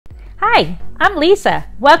Hi, I'm Lisa.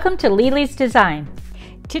 Welcome to Lily's Design.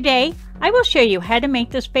 Today, I will show you how to make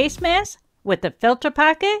this face mask with a filter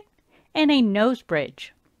pocket and a nose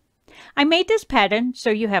bridge. I made this pattern so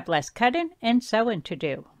you have less cutting and sewing to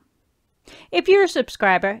do. If you're a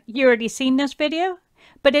subscriber, you already seen this video,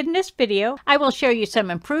 but in this video, I will show you some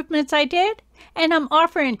improvements I did, and I'm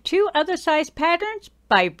offering 2 other size patterns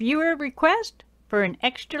by viewer request for an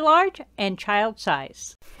extra large and child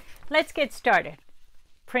size. Let's get started.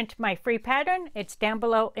 Print my free pattern. It's down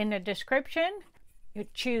below in the description. You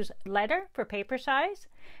choose letter for paper size,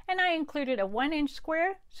 and I included a 1-inch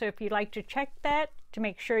square, so if you'd like to check that to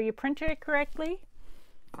make sure you printed it correctly,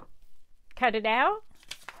 cut it out.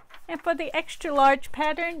 And for the extra large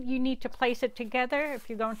pattern, you need to place it together. If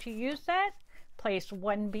you're going to use that, place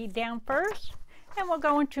 1 bead down first, and we're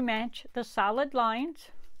going to match the solid lines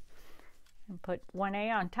and put 1A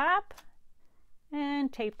on top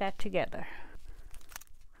and tape that together.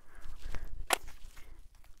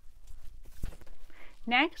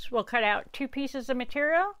 Next, we'll cut out 2 pieces of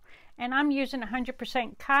material, and I'm using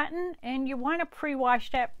 100% cotton, and you want to pre-wash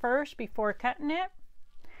that first before cutting it.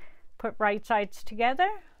 Put right sides together.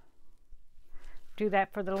 Do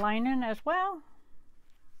that for the lining as well.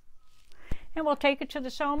 And we'll take it to the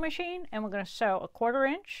sewing machine, and we're going to sew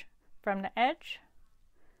 1/4 inch from the edge.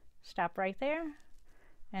 Stop right there.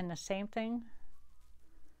 And the same thing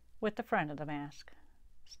with the front of the mask.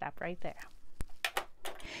 Stop right there.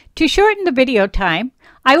 To shorten the video time,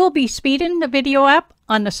 I will be speeding the video up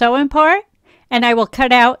on the sewing part, and I will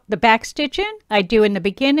cut out the back stitching I do in the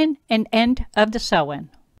beginning and end of the sewing.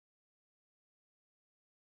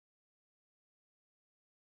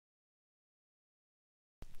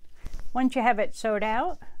 Once you have it sewed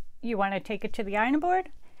out, you want to take it to the ironing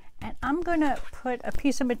board, and I'm going to put a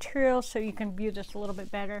piece of material so you can view this a little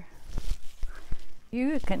bit better.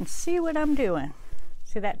 You can see what I'm doing.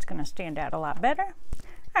 See, that's going to stand out a lot better.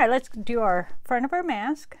 All right, let's do our front of our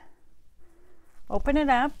mask. Open it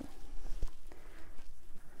up.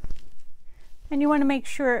 And you want to make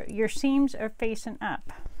sure your seams are facing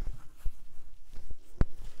up.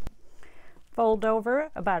 Fold over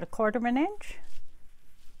about 1/4 inch.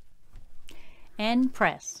 And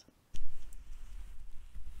press.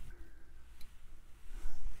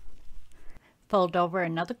 Fold over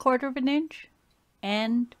another 1/4 inch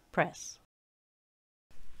and press.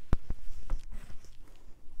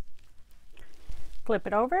 Flip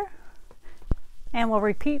it over, and we'll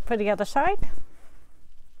repeat for the other side.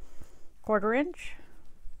 1/4 inch.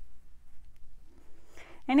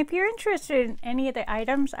 And if you're interested in any of the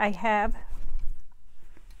items I have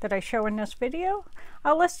that I show in this video,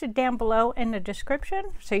 I'll list it down below in the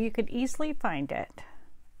description so you could easily find it.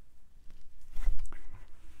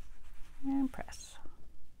 And press.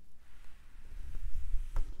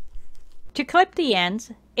 To clip the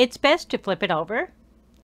ends, it's best to flip it over.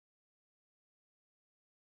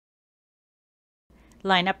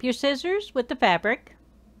 Line up your scissors with the fabric,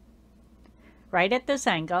 right at this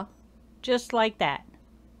angle, just like that.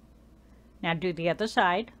 Now do the other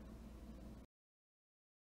side.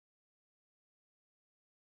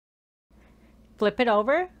 Flip it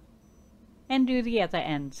over and do the other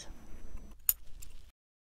ends.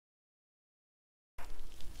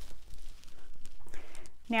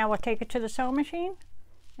 Now we'll take it to the sewing machine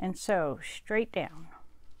and sew straight down.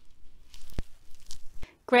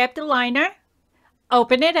 Grab the liner.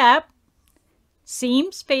 Open it up,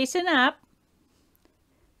 seams facing up.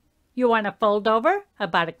 You want to fold over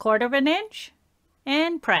about 1/4 inch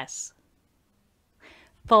and press.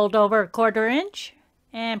 Fold over 1/4 inch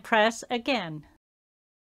and press again.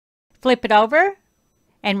 Flip it over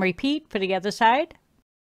and repeat for the other side.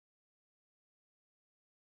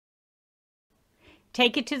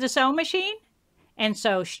 Take it to the sewing machine and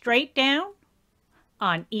sew straight down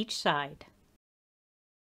on each side.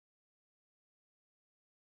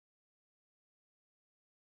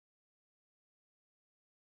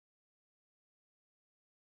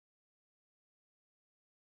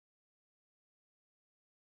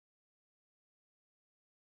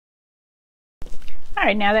 All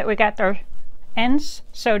right, now that we got our ends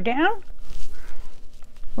sewed down,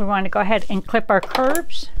 we want to go ahead and clip our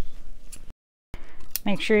curves.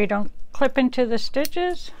 Make sure you don't clip into the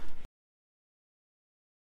stitches.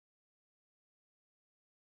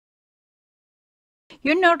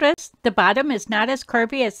 You'll notice the bottom is not as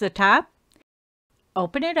curvy as the top.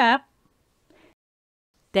 Open it up,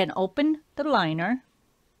 then open the liner.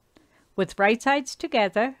 With right sides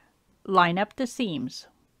together, line up the seams.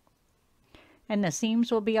 And the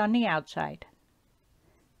seams will be on the outside.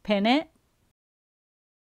 Pin it.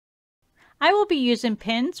 I will be using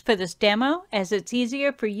pins for this demo as it's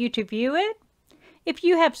easier for you to view it. If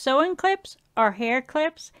you have sewing clips or hair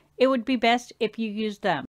clips, it would be best if you use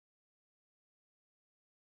them.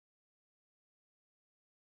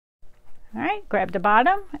 All right, grab the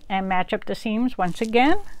bottom and match up the seams once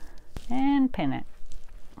again and pin it.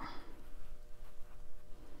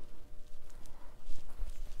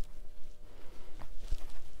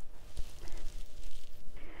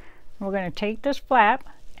 We're going to take this flap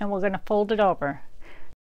and we're going to fold it over.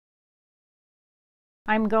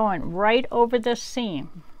 I'm going right over this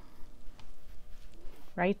seam.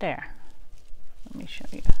 Right there. Let me show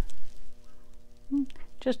you.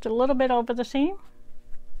 Just a little bit over the seam.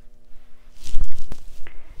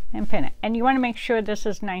 And pin it. And you want to make sure this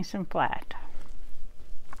is nice and flat.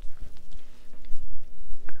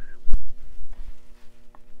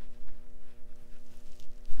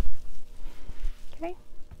 Okay.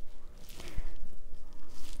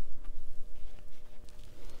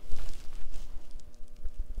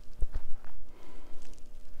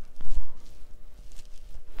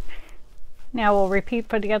 Now we'll repeat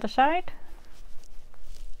for the other side.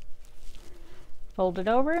 Fold it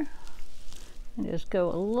over and just go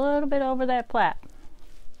a little bit over that flap.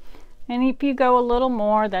 And if you go a little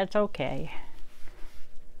more, that's okay.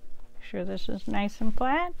 Make sure this is nice and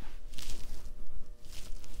flat.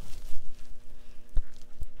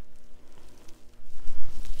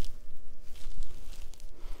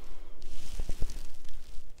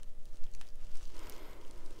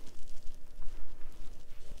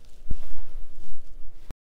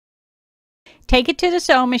 Take it to the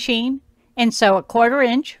sewing machine and sew a 1/4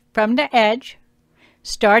 inch from the edge.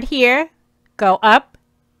 Start here, go up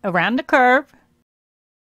around the curve,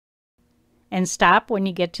 and stop when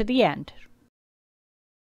you get to the end.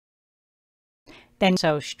 Then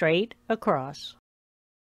sew straight across.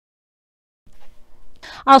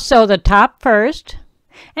 I'll sew the top first,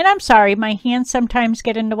 and I'm sorry, my hands sometimes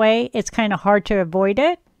get in the way. It's kind of hard to avoid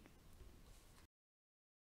it.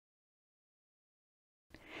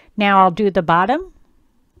 Now I'll do the bottom.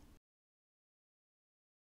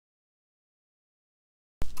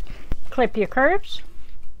 Clip your curves.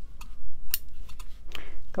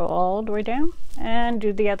 Go all the way down and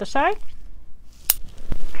do the other side.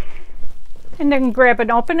 And then grab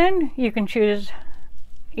an opening. You can choose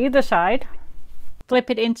either side. Flip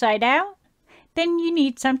it inside out. Then you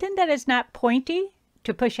need something that is not pointy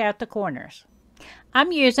to push out the corners.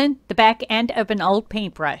 I'm using the back end of an old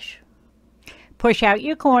paintbrush. Push out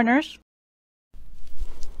your corners.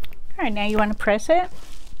 All right, now you want to press it.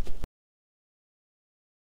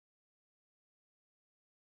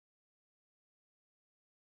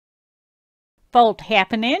 Fold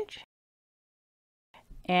 1/2 inch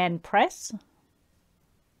and press.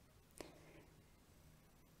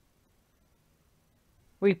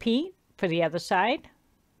 Repeat for the other side.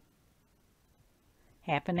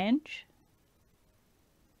 1/2 inch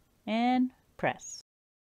and press.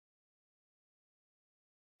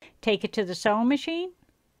 Take it to the sewing machine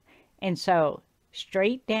and sew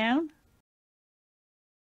straight down.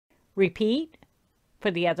 Repeat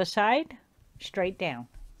for the other side, straight down.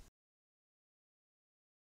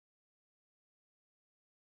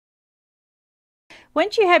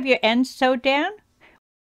 Once you have your ends sewed down,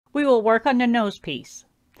 we will work on the nose piece.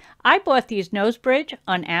 I bought these nose bridge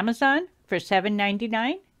on Amazon for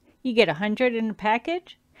 $7.99. You get 100 in the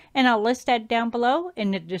package, and I'll list that down below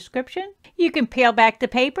in the description. You can peel back the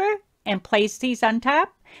paper and place these on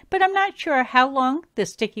top, but I'm not sure how long the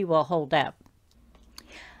sticky will hold up.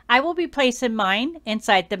 I will be placing mine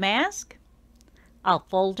inside the mask. I'll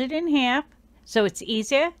fold it in half so it's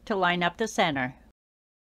easier to line up the center.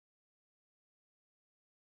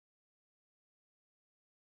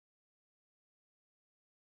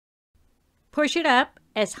 Push it up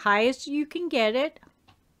as high as you can get it.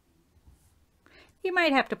 You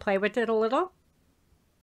might have to play with it a little.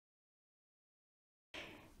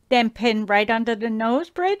 Then pin right under the nose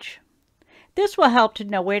bridge. This will help to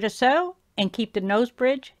know where to sew and keep the nose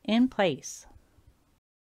bridge in place.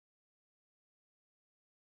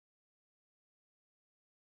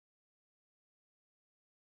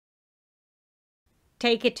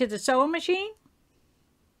 Take it to the sewing machine.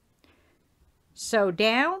 Sew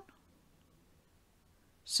down,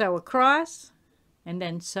 sew across, and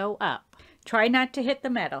then sew up. Try not to hit the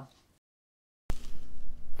metal.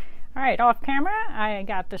 All right, off camera, I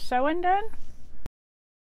got the sewing done.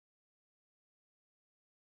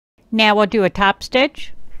 Now we'll do a top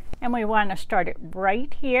stitch, and we want to start it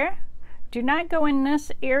right here. Do not go in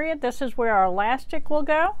this area. This is where our elastic will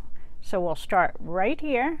go. So we'll start right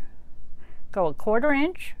here, go a 1/4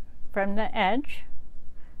 inch from the edge,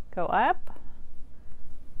 go up,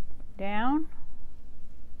 down,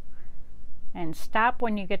 and stop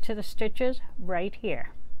when you get to the stitches right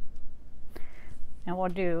here. And we'll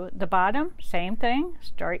do the bottom, same thing.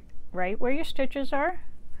 Start right where your stitches are,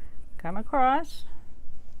 come across,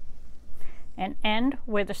 and end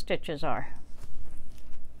where the stitches are.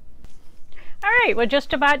 Alright, we're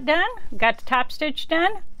just about done. Got the top stitch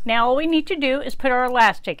done. Now all we need to do is put our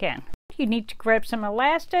elastic in. You need to grab some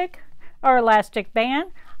elastic or elastic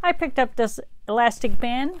band. I picked up this elastic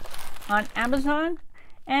band on Amazon,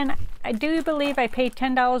 and I do believe I paid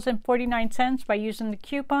 $10.49 by using the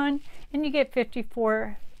coupon, and you get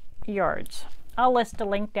 54 yards. I'll list a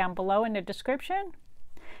link down below in the description.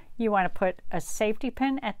 You want to put a safety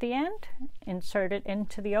pin at the end, insert it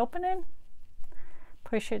into the opening,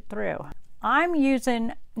 push it through. I'm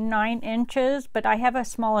using 9 inches, but I have a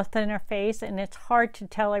smaller, thinner face, and it's hard to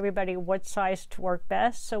tell everybody what size to work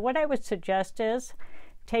best. So what I would suggest is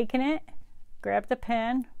taking it, grab the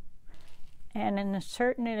pin, and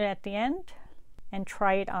inserting it at the end, and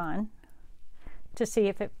try it on to see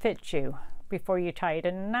if it fits you before you tie it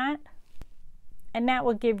in a knot. And that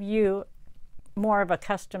will give you more of a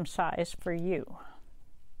custom size for you.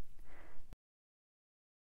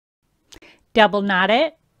 Double knot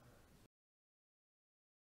it.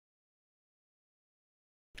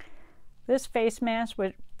 This face mask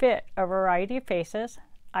would fit a variety of faces.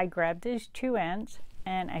 I grab these 2 ends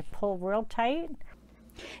and I pull real tight.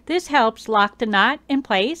 This helps lock the knot in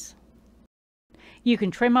place. You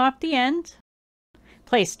can trim off the ends.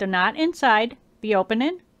 Place the knot inside the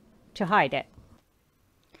opening to hide it.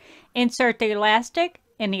 Insert the elastic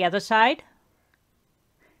in the other side.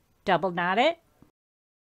 Double knot it.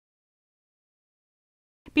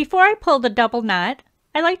 Before I pull the double knot,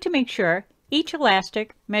 I like to make sure each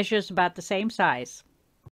elastic measures about the same size.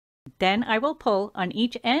 Then I will pull on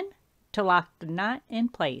each end to lock the knot in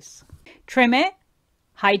place. Trim it,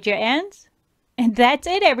 hide your ends, and that's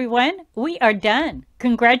it, everyone. We are done.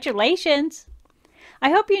 Congratulations! I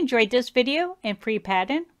hope you enjoyed this video and free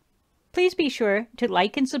pattern. Please be sure to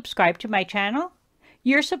like and subscribe to my channel.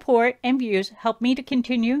 Your support and views help me to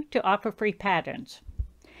continue to offer free patterns.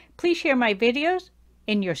 Please share my videos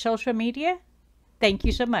in your social media. Thank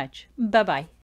you so much. Bye-bye.